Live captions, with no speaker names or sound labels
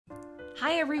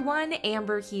Hi everyone,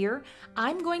 Amber here.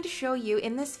 I'm going to show you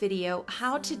in this video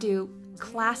how to do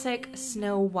classic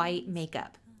Snow White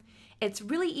makeup. It's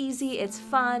really easy, it's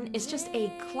fun, it's just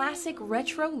a classic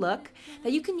retro look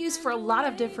that you can use for a lot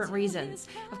of different reasons.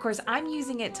 Of course, I'm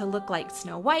using it to look like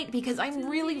Snow White because I'm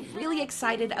really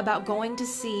excited about going to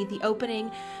see the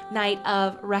opening night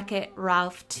of Wreck-It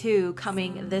Ralph 2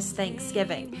 coming this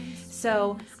Thanksgiving.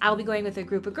 So I'll be going with a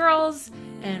group of girls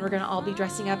and we're gonna all be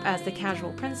dressing up as the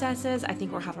casual princesses. I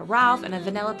think we'll have a Ralph and a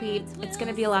Vanellope. It's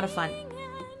gonna be a lot of fun.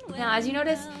 Now, as you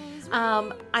notice,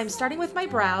 I'm starting with my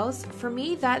brows. For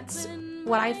me, that's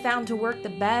what I found to work the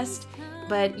best,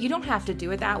 but you don't have to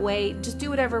do it that way. Just do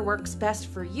whatever works best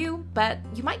for you, but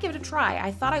you might give it a try.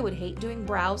 I thought I would hate doing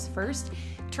brows first.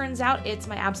 Turns out it's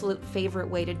my absolute favorite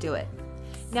way to do it.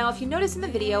 Now, if you notice in the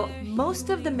video, most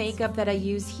of the makeup that I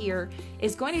use here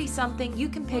is going to be something you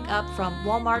can pick up from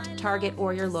Walmart, Target,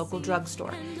 or your local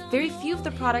drugstore. Very few of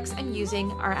the products I'm using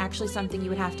are actually something you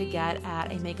would have to get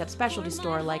at a makeup specialty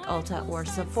store like Ulta or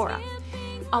Sephora.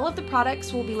 All of the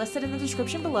products will be listed in the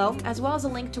description below, as well as a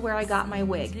link to where I got my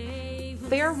wig.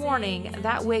 Fair warning,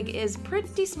 that wig is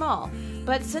pretty small,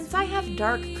 but since I have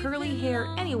dark curly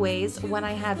hair anyways, when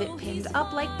I have it pinned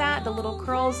up like that, the little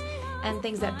curls and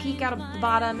things that peek out of the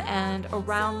bottom and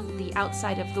around the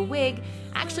outside of the wig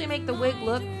actually make the wig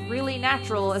look really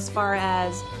natural as far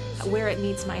as where it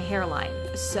meets my hairline.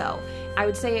 So I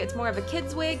would say it's more of a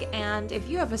kid's wig, and if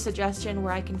you have a suggestion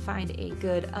where I can find a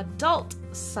good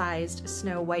adult-sized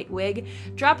Snow White wig,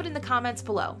 drop it in the comments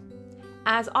below.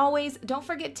 As always, don't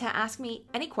forget to ask me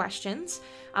any questions.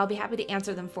 I'll be happy to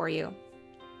answer them for you.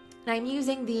 And I'm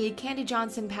using the Candy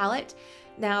Johnson palette.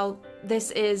 Now,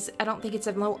 this is, I don't think it's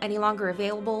any longer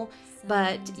available,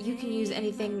 but you can use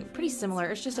anything pretty similar.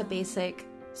 It's just a basic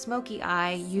smoky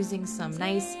eye using some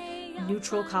nice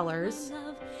neutral colors.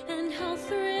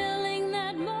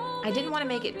 I didn't want to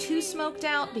make it too smoked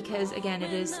out because, again,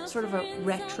 it is sort of a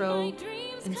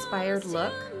retro-inspired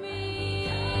look.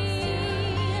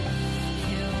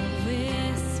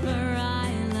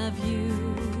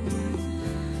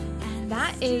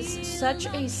 That is such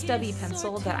a stubby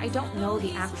pencil that I don't know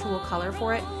the actual color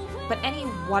for it, but any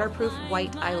waterproof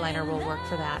white eyeliner will work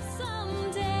for that.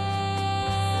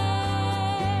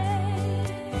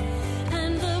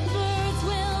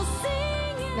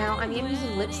 Now, I'm using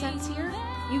Lipsense here.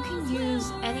 You can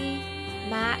use any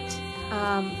matte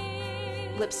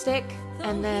lipstick,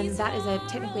 and then that is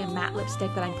technically a matte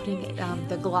lipstick that I'm putting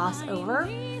the gloss over.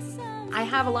 I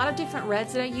have a lot of different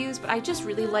reds that I use, but I just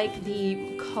really like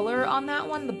the color on that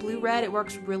one, the blue red. It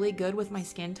works really good with my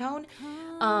skin tone.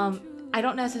 I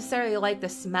don't necessarily like the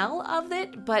smell of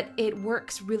it, but it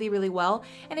works really well.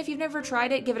 And if you've never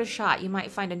tried it, give it a shot. You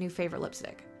might find a new favorite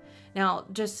lipstick. Now,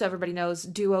 just so everybody knows,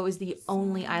 Duo is the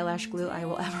only eyelash glue I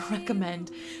will ever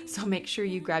recommend, so make sure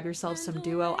you grab yourself some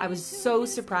Duo. I was so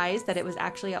surprised that it was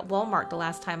actually at Walmart the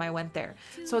last time I went there,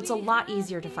 so it's a lot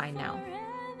easier to find now.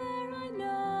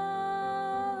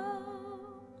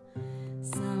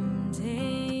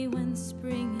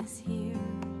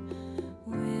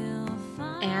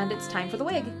 And it's time for the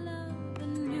wig.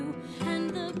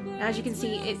 As you can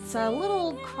see, it's a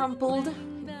little crumpled,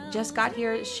 just got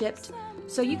here, shipped.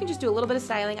 So you can just do a little bit of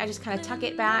styling. I just kind of tuck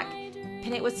it back,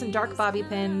 pin it with some dark bobby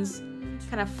pins,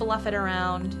 kind of fluff it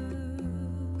around.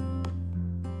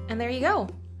 And there you go.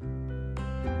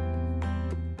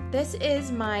 This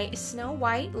is my Snow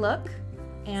White look,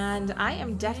 and I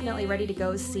am definitely ready to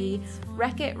go see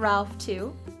Wreck-It Ralph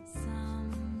 2.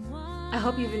 I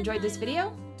hope you've enjoyed this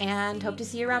video, and hope to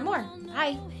see you around more.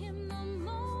 Bye!